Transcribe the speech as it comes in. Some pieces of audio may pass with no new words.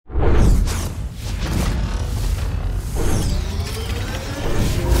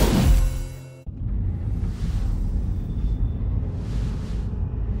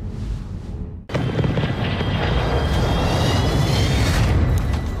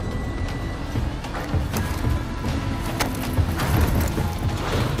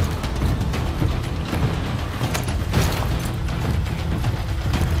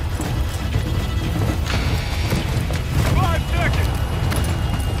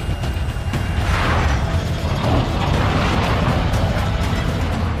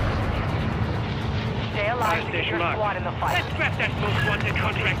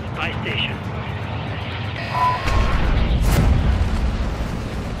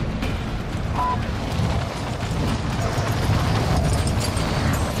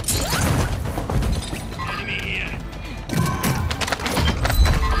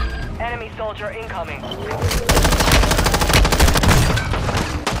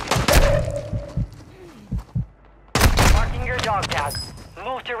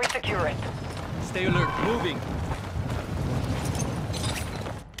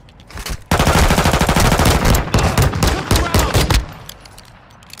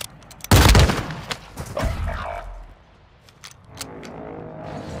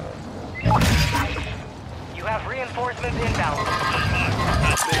Reinforcements inbound.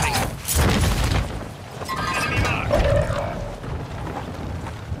 Enemy marked.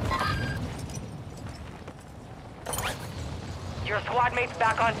 Your squad mates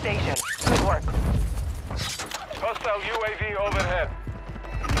back on station. Good work. Hostile UAV overhead.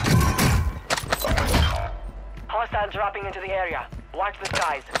 Hostile dropping into the area. Watch the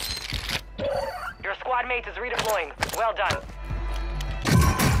skies. Your squad mate is redeploying. Well done.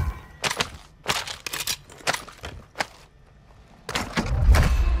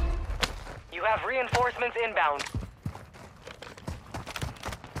 You have reinforcements inbound.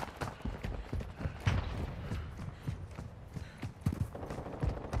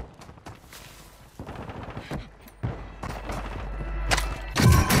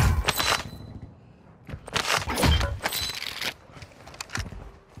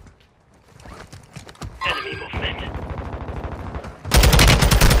 Enemy movement.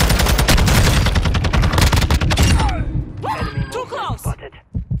 Enemy Too close. spotted.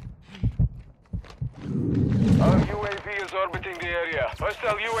 Our UAV is orbiting the area.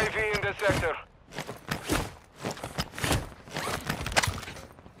 Hostile UAV in the sector.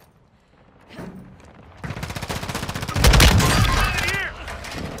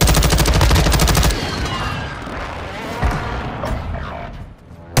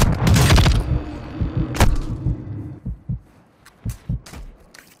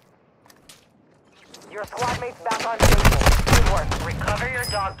 Your squad mates back on station. Good work. Recover your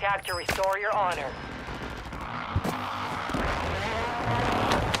dog tag to restore your honor.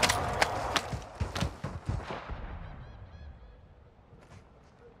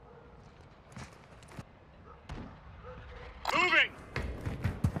 Moving!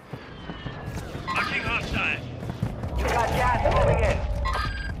 Marking hostile. You got gas moving in.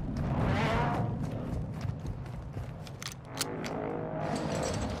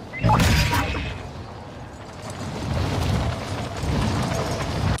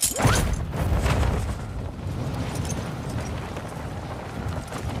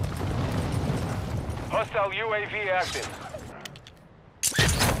 Hostile UAV active.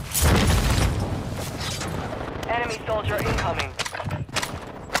 Enemy soldier incoming.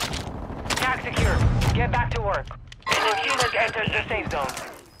 Tag secure. Get back to work. The machine has entered the safe zone.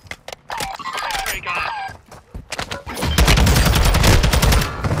 Very good.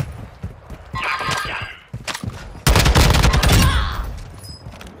 Target down.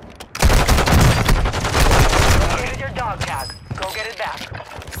 Located your dog tag. Go get it back.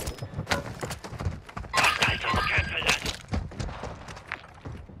 Hostiles on the campus.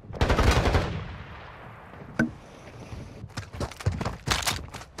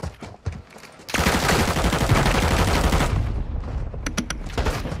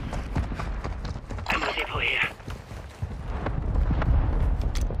 Ammo depot here.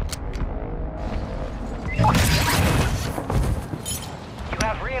 You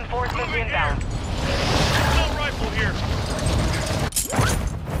have reinforcements inbound. Assault rifle here.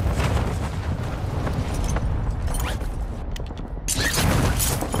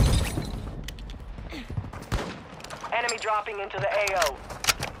 Enemy dropping into the AO.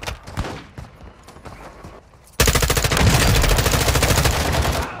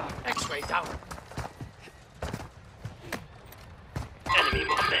 X-ray down. Enemy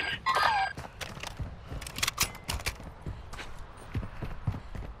movement.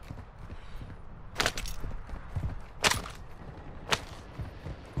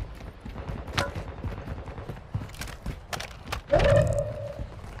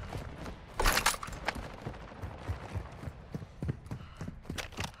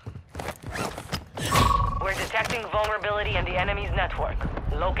 We're detecting vulnerability in the enemy's network.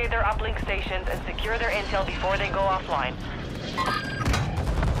 Locate their uplink stations and secure their intel before they go offline.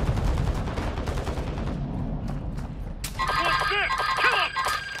 Full stick! Kill him!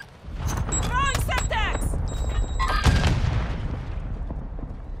 Throwing Semtex!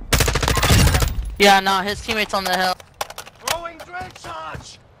 Yeah, nah, his teammate's on the hill. Throwing dread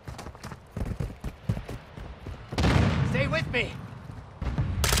charge! Stay with me!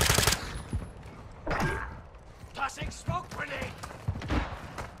 Tossing smoke grenade!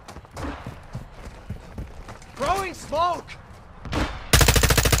 Throwing smoke!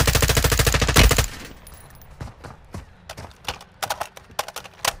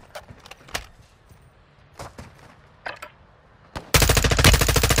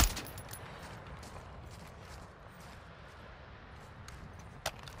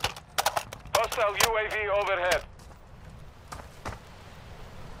 Hostile UAV overhead.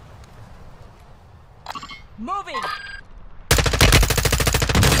 Moving!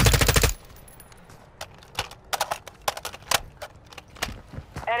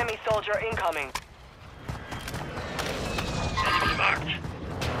 Enemy soldier incoming. Marked.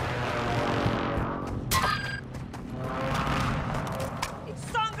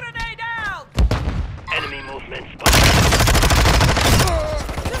 Stun grenade out! Enemy movement spotted.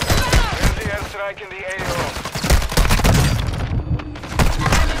 Here's the airstrike in the AO.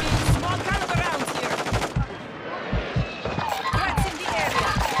 Enemy small caliber rounds here. Threats in the area.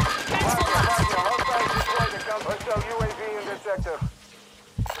 Cancel that. Hostile UAV in this sector.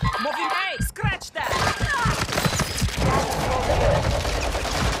 Moving. Hey, scratch that.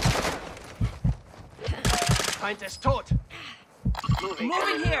 Feind ist tot. Moving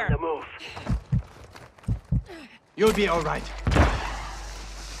Enemy here. on the move. You'll be all right.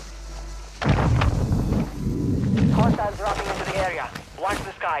 Hostiles dropping into the area. Watch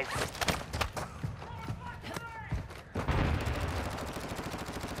the skies.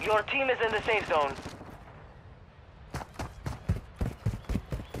 Your team is in the safe zone.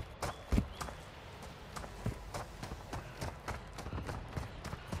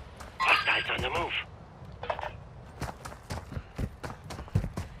 Hostiles on the move.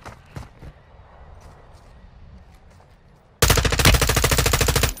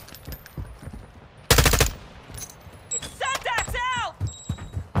 Syntax out!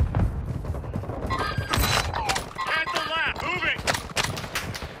 Cancel that. Moving.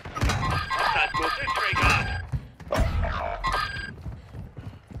 Hostiles move this way, guard.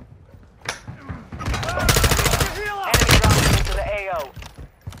 Enemy dropping into the AO.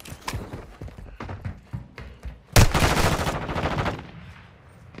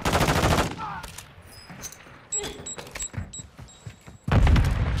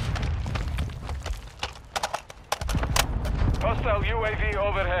 Hostile UAV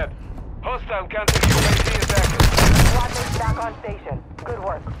overhead. Hostile counter UAV attacking. Squad mates back on station. Good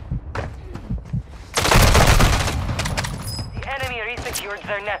work. The enemy resecured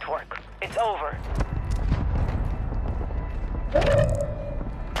their network. It's over.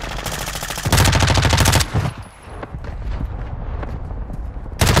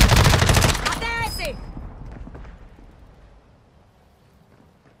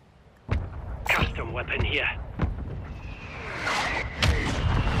 Custom weapon here.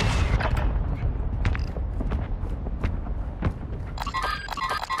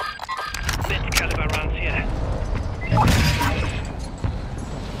 Mid-caliber rounds here.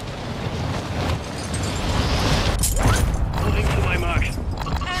 Moving to my mark.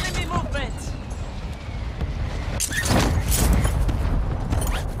 Enemy movement.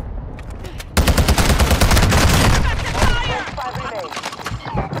 Effective fire! 5 remain.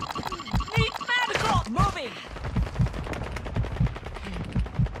 Need medical. Moving.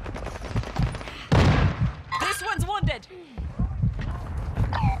 This one's wounded.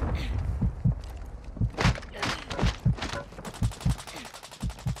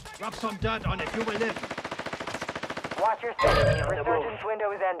 Rub some dirt on it. You will live. Watch your step. Resurgence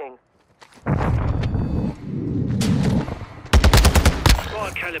window is ending.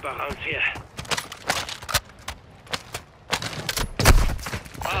 Small caliber rounds here.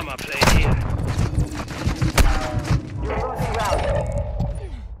 Armor plate here. You're losing round.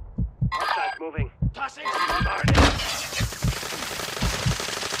 Hostiles moving. Tossing. Marked.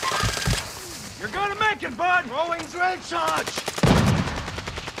 You're gonna make it, bud. Throwing drill charge.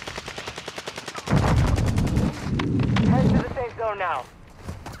 Head to the safe zone now.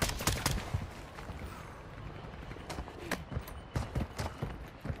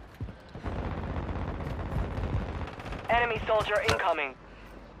 Enemy soldier incoming.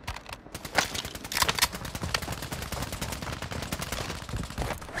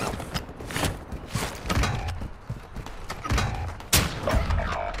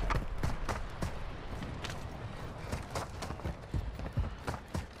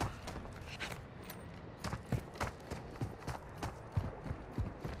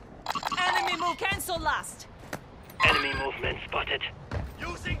 Enemy move. Cancel last. Enemy movement spotted.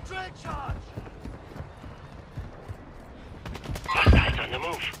 Using drill charge. Hostiles on the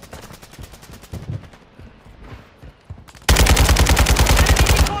move. Enemy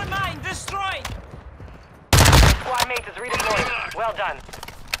deploy mine. Destroyed. Squad mate is redeploying. Well done.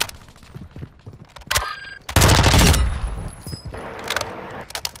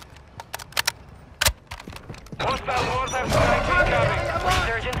 Hostile mortar strike incoming.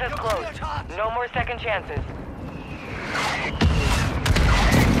 Resurgence has closed. No more second chances.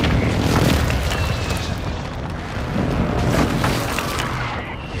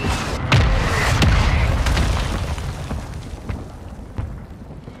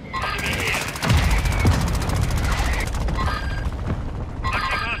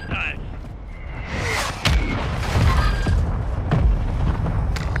 Watching hostiles.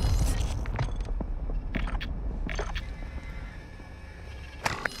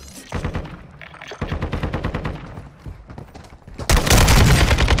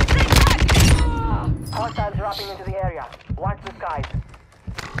 dropping into the area. Watch the skies.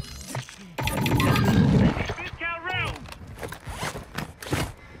 Discount round.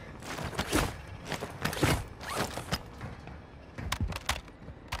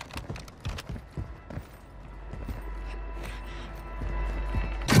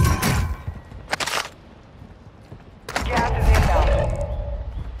 Gas is inbound.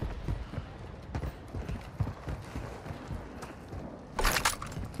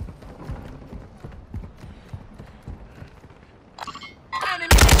 Enemy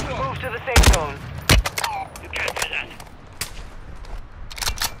visual. Move to the safe zone. You can't do that.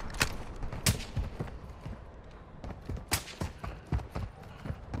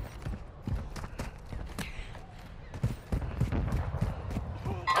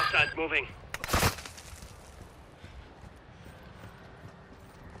 Hostiles moving.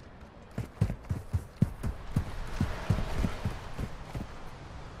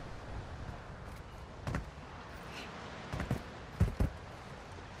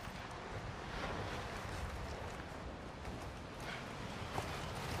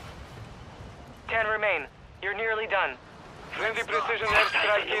 Remain. You're nearly done. Friendly precision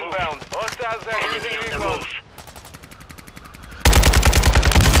airstrike inbound. Hostiles are Enemy using on the vehicles. move.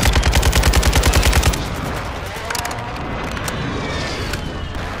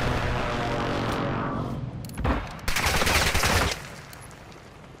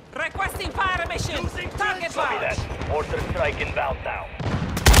 Requesting fire mission. Target Copy marked. that. Mortar strike inbound now.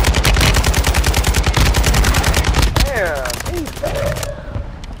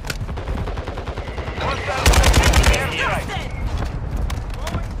 Hostiles are using airstrike. Disgusted.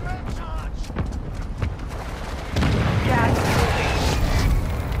 Throwing trench charge. Gas is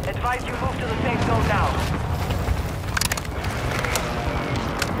moving. Advise you move to the safe zone now.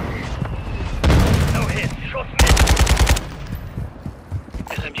 No hit. Shot missed.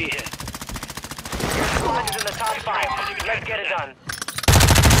 SMG here. Your squad is in the top 5. Let's get it done.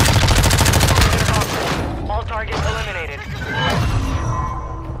 All targets eliminated.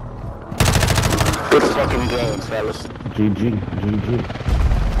 Good fucking game, fellas. GG, GG.